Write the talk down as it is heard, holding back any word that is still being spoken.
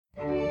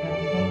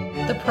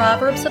The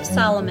Proverbs of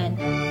Solomon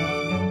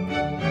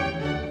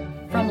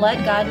from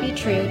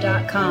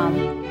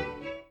LetGodBetrue.com.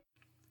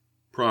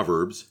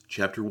 Proverbs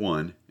chapter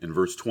 1 and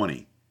verse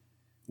 20.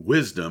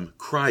 Wisdom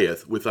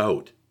crieth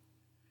without.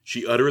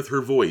 She uttereth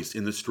her voice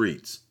in the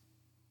streets.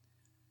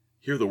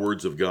 Hear the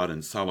words of God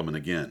in Solomon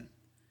again.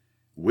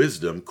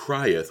 Wisdom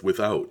crieth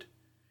without.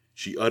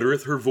 She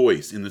uttereth her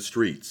voice in the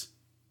streets.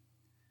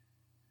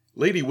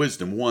 Lady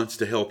Wisdom wants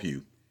to help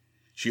you.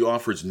 She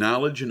offers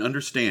knowledge and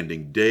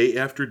understanding day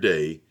after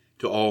day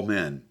to all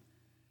men.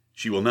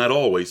 She will not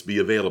always be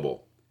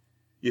available.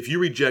 If you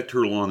reject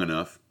her long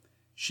enough,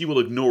 she will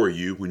ignore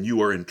you when you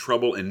are in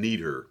trouble and need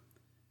her.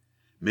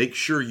 Make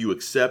sure you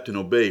accept and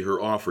obey her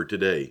offer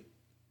today.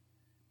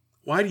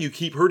 Why do you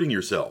keep hurting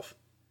yourself?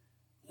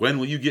 When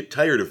will you get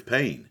tired of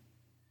pain?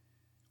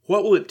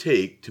 What will it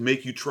take to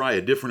make you try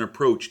a different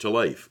approach to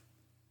life?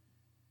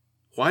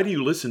 Why do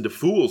you listen to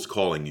fools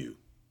calling you?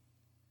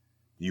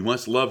 You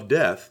must love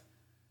death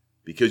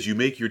because you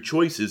make your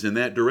choices in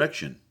that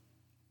direction.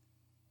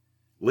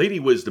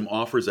 Lady Wisdom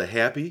offers a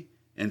happy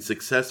and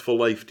successful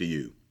life to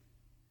you.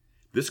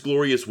 This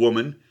glorious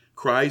woman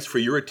cries for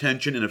your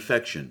attention and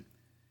affection.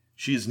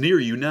 She is near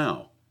you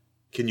now.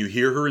 Can you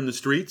hear her in the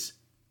streets?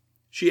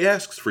 She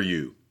asks for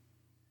you.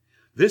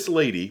 This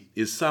lady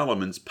is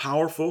Solomon's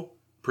powerful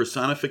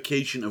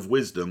personification of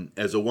wisdom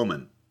as a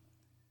woman.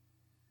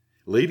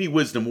 Lady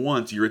Wisdom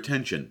wants your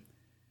attention.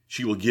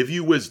 She will give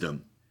you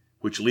wisdom,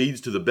 which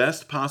leads to the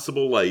best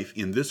possible life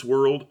in this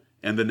world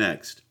and the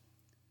next.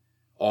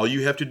 All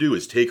you have to do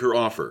is take her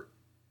offer.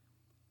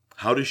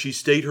 How does she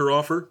state her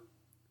offer?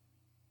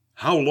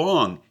 How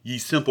long, ye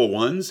simple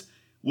ones,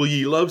 will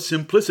ye love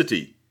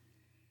simplicity?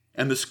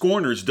 And the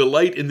scorners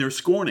delight in their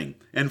scorning,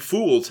 and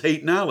fools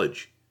hate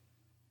knowledge.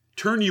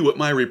 Turn you at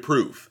my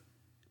reproof.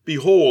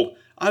 Behold,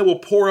 I will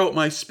pour out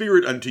my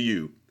spirit unto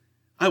you.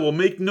 I will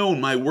make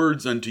known my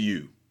words unto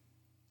you.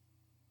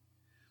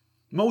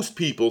 Most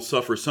people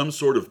suffer some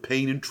sort of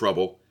pain and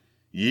trouble,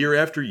 year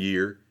after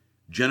year,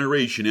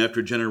 generation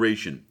after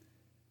generation.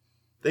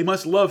 They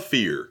must love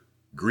fear,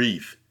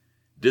 grief,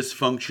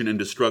 dysfunction, and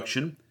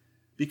destruction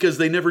because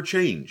they never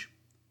change.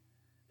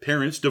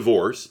 Parents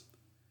divorce.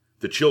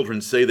 The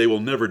children say they will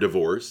never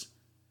divorce.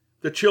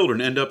 The children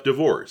end up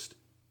divorced.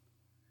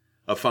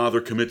 A father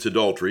commits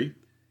adultery.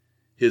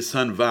 His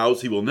son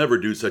vows he will never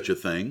do such a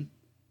thing.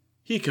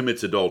 He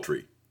commits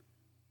adultery.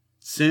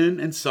 Sin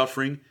and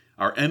suffering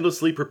are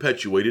endlessly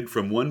perpetuated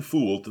from one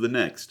fool to the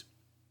next.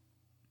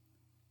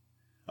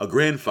 A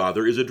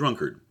grandfather is a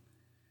drunkard.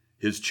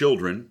 His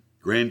children,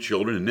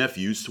 grandchildren, and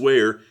nephews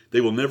swear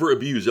they will never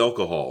abuse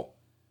alcohol,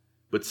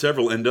 but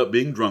several end up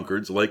being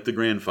drunkards like the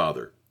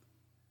grandfather.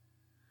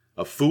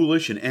 A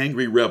foolish and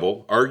angry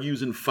rebel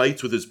argues and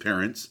fights with his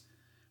parents,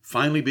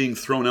 finally being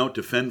thrown out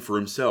to fend for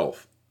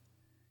himself.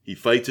 He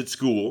fights at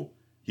school,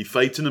 he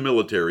fights in the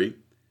military,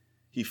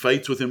 he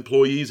fights with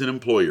employees and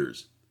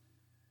employers.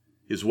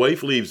 His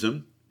wife leaves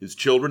him, his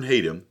children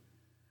hate him,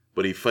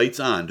 but he fights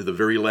on to the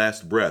very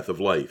last breath of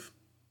life.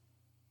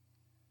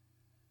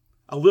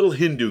 A little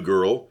Hindu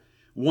girl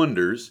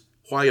wonders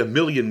why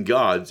 1,000,000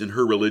 gods in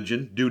her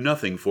religion do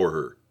nothing for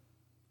her.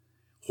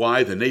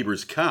 Why the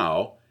neighbor's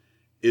cow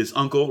is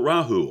Uncle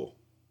Rahul.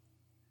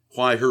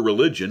 Why her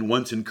religion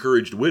once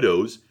encouraged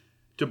widows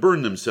to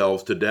burn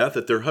themselves to death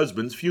at their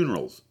husbands'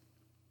 funerals.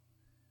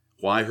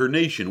 Why her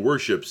nation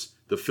worships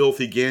the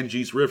filthy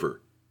Ganges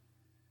River.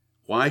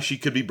 Why she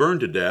could be burned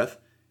to death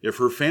if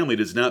her family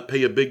does not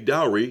pay a big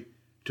dowry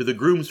to the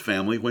groom's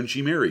family when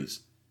she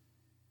marries.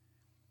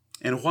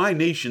 And why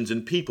nations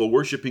and people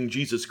worshiping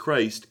Jesus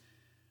Christ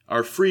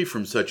are free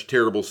from such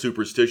terrible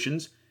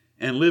superstitions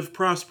and live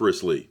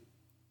prosperously.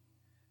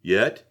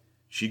 Yet,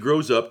 she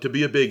grows up to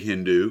be a big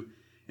Hindu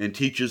and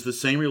teaches the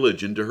same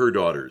religion to her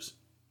daughters.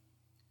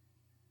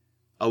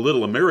 A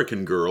little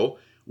American girl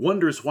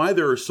wonders why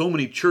there are so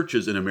many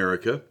churches in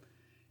America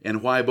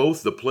and why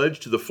both the pledge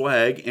to the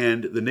flag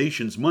and the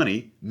nation's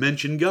money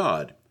mention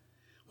God,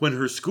 when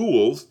her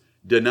schools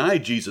deny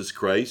Jesus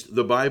Christ,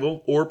 the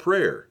Bible, or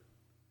prayer.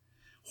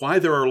 Why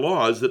there are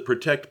laws that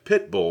protect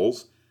pit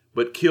bulls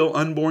but kill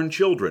unborn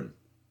children.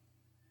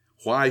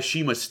 Why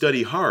she must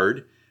study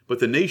hard, but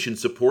the nation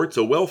supports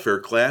a welfare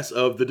class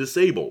of the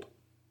disabled.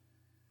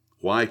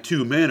 Why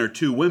 2 men or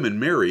 2 women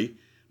marry,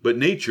 but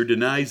nature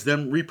denies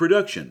them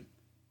reproduction.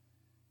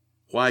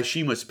 Why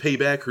she must pay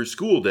back her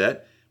school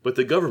debt, but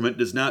the government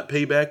does not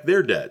pay back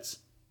their debts.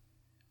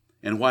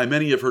 And why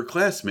many of her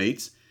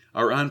classmates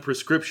are on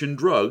prescription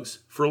drugs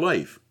for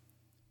life.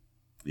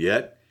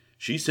 Yet,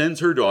 she sends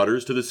her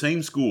daughters to the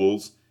same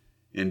schools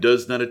and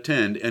does not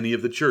attend any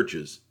of the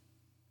churches.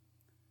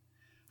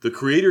 The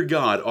Creator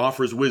God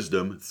offers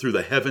wisdom through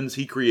the heavens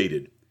He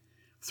created,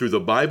 through the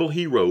Bible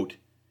He wrote,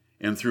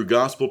 and through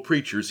gospel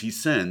preachers He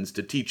sends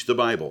to teach the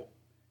Bible.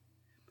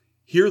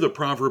 Hear the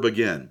proverb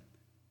again.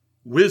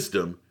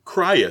 Wisdom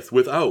crieth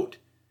without.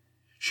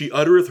 She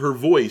uttereth her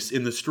voice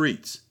in the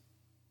streets.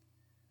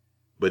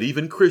 But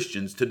even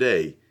Christians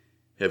today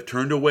have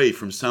turned away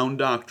from sound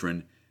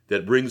doctrine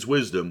that brings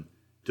wisdom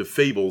to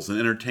fables and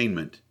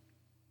entertainment.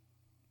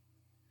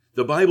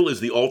 The Bible is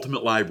the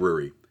ultimate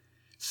library.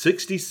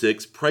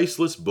 66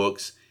 priceless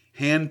books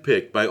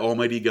hand-picked by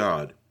Almighty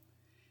God.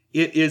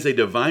 It is a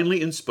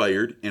divinely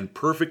inspired and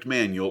perfect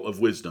manual of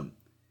wisdom.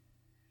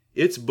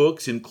 Its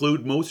books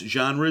include most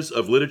genres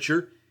of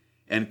literature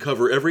and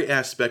cover every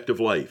aspect of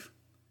life,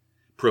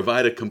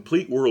 provide a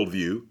complete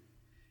worldview,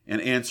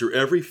 and answer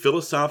every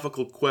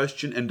philosophical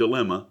question and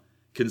dilemma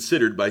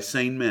considered by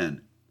sane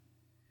men.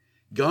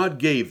 God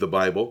gave the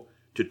Bible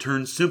to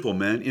turn simple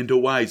men into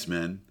wise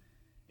men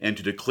and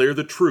to declare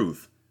the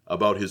truth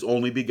about His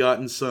only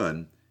begotten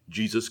Son,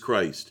 Jesus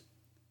Christ.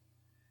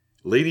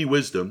 Lady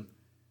Wisdom,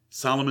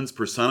 Solomon's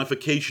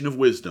personification of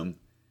wisdom,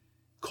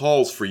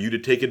 calls for you to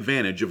take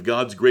advantage of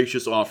God's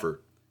gracious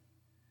offer.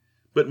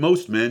 But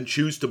most men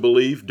choose to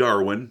believe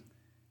Darwin,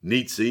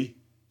 Nietzsche,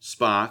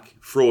 Spock,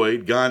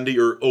 Freud, Gandhi,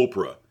 or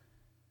Oprah.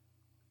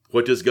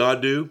 What does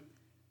God do?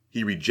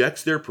 He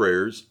rejects their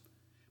prayers,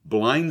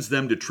 blinds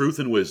them to truth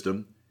and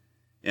wisdom,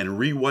 and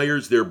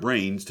rewires their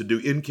brains to do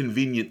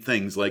inconvenient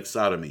things like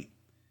sodomy.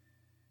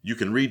 You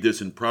can read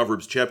this in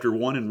Proverbs chapter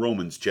 1 and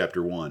Romans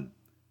chapter 1.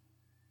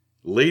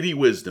 Lady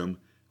Wisdom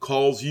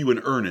calls you in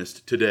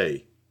earnest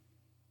today.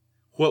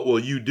 What will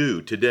you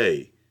do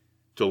today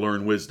to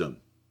learn wisdom?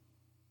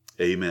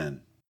 Amen.